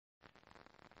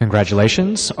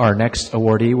Congratulations. Our next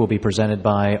awardee will be presented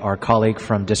by our colleague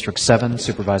from District 7,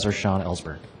 Supervisor Sean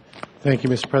Ellsberg. Thank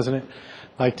you, Mr. President.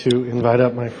 I'd like to invite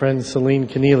up my friend Celine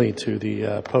Kennelly to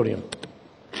the podium.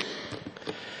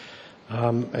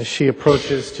 As she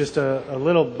approaches, just a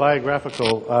little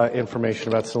biographical information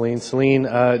about Celine.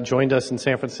 Celine joined us in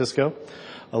San Francisco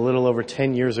a little over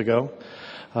 10 years ago.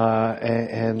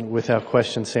 And without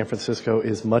question, San Francisco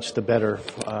is much the better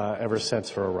ever since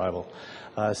her arrival.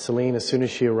 Celine, as soon as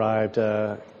she arrived,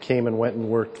 came and went and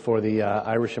worked for the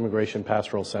Irish Immigration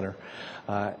Pastoral Center.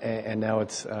 And now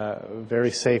it's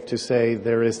very safe to say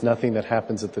there is nothing that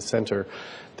happens at the center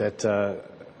that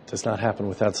does not happen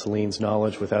without Celine's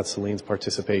knowledge, without Celine's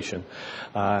participation.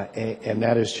 And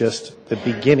that is just the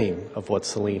beginning of what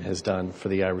Celine has done for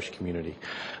the Irish community.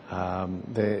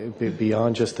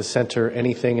 Beyond just the center,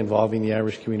 anything involving the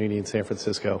Irish community in San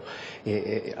Francisco,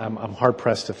 I'm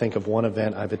hard-pressed to think of one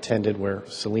event I've attended where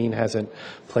Celine hasn't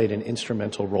played an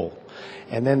instrumental role.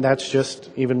 And then that's just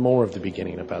even more of the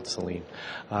beginning about Celine.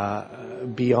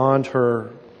 Beyond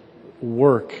her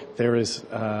work, there is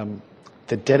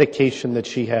the dedication that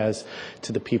she has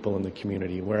to the people in the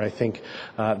community, where I think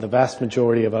the vast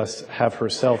majority of us have her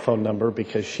cell phone number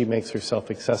because she makes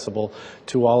herself accessible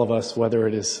to all of us, whether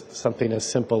it is something as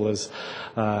simple as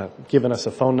giving us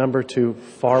a phone number to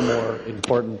far more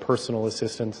important personal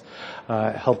assistance,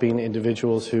 helping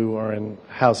individuals who are in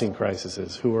housing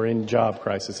crises, who are in job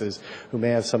crises, who may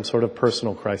have some sort of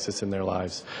personal crisis in their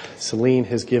lives. Celine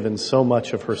has given so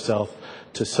much of herself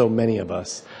to so many of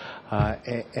us.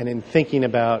 And in thinking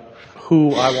about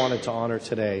who I wanted to honor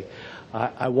today,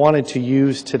 I wanted to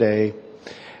use today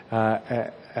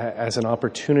as an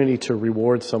opportunity to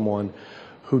reward someone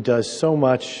who does so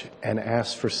much and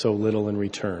asks for so little in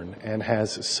return, and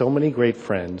has so many great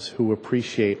friends who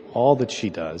appreciate all that she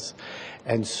does,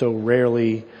 and so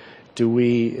rarely do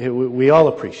we all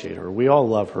appreciate her, we all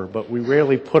love her, but we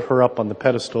rarely put her up on the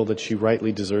pedestal that she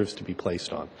rightly deserves to be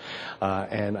placed on.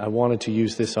 And I wanted to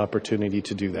use this opportunity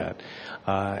to do that.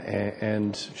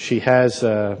 And she has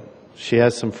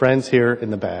some friends here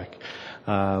in the back.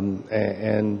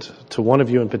 And to one of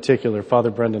you in particular,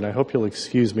 Father Brendan, I hope you'll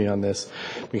excuse me on this,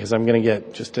 because I'm going to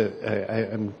get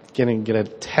I'm going to get a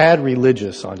tad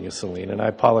religious on you, Celine, and I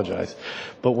apologize.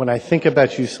 But when I think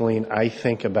about you, Celine, I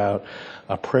think about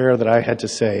a prayer that I had to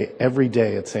say every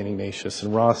day at St. Ignatius.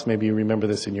 And Ross, maybe you remember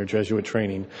this in your Jesuit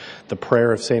training, the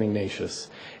prayer of St. Ignatius.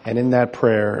 And in that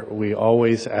prayer, we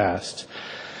always asked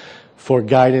for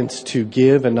guidance to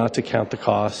give and not to count the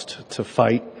cost, to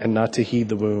fight and not to heed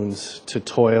the wounds, to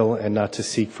toil and not to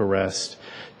seek for rest,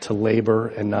 to labor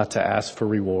and not to ask for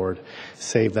reward,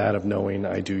 save that of knowing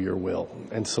I do your will.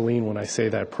 And Celine, when I say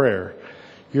that prayer,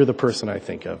 you're the person I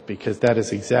think of, because that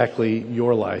is exactly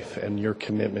your life and your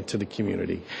commitment to the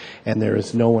community. And there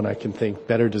is no one I can think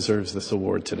better deserves this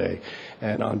award today.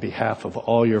 And on behalf of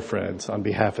all your friends, on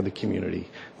behalf of the community,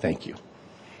 thank you.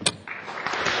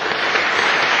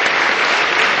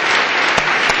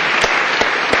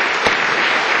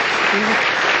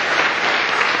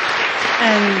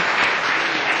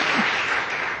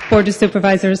 Board of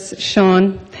Supervisors,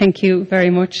 Sean, thank you very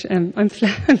much. I'm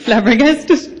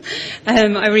flabbergasted.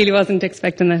 I really wasn't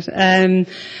expecting that.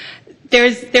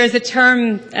 There's a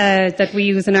term that we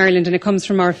use in Ireland, and it comes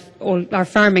from our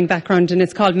farming background, and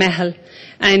it's called mehel.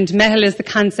 And mehel is the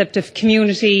concept of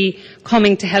community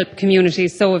coming to help community.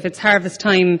 So if it's harvest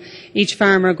time, each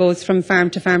farmer goes from farm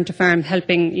to farm to farm,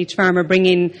 helping each farmer bring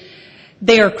in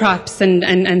their crops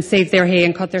and save their hay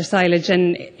and cut their silage.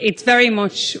 And it's very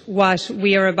much what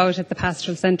we are about at the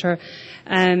Pastoral Centre.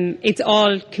 It's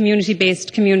all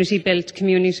community-based, community-built,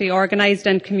 community-organised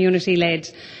and community-led.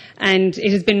 And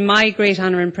it has been my great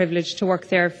honour and privilege to work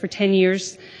there for 10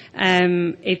 years.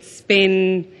 It's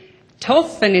been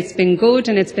tough and it's been good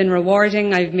and it's been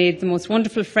rewarding. I've made the most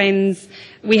wonderful friends.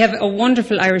 We have a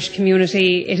wonderful Irish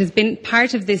community. It has been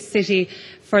part of this city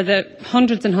for the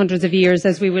hundreds and hundreds of years,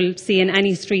 as we will see in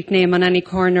any street name on any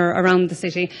corner around the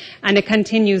city. And it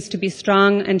continues to be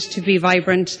strong and to be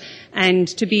vibrant and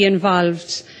to be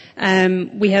involved.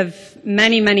 We have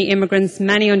many, many immigrants,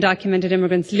 many undocumented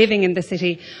immigrants living in the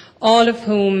city, all of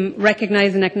whom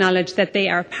recognise and acknowledge that they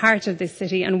are part of this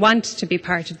city and want to be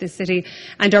part of this city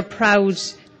and are proud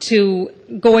to,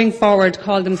 going forward,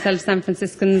 call themselves San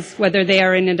Franciscans, whether they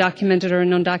are in a documented or an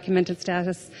undocumented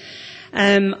status.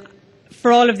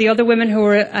 For all of the other women who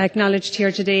are acknowledged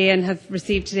here today and have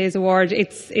received today's award,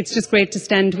 it's just great to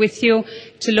stand with you,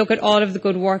 to look at all of the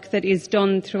good work that is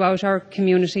done throughout our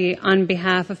community on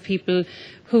behalf of people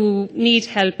who need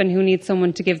help and who need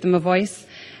someone to give them a voice.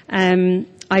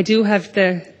 I do have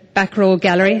the back row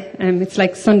gallery. It's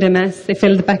like Sunday Mass. They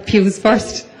fill the back pews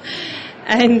first.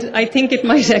 And I think it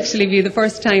might actually be the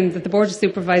first time that the Board of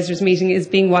Supervisors meeting is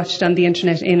being watched on the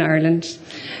internet in Ireland.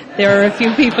 There are a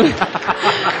few people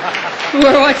who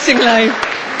are watching live.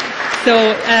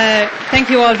 So thank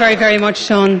you all very, very much,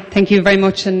 Sean. Thank you very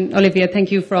much. And Olivia,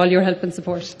 thank you for all your help and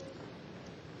support.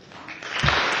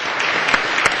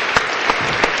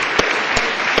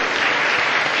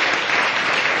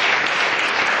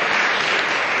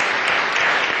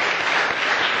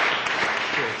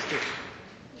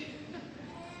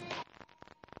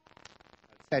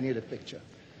 I need a picture.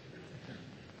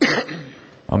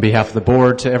 On behalf of the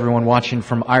board, to everyone watching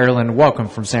from Ireland, welcome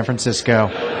from San Francisco.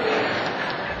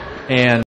 And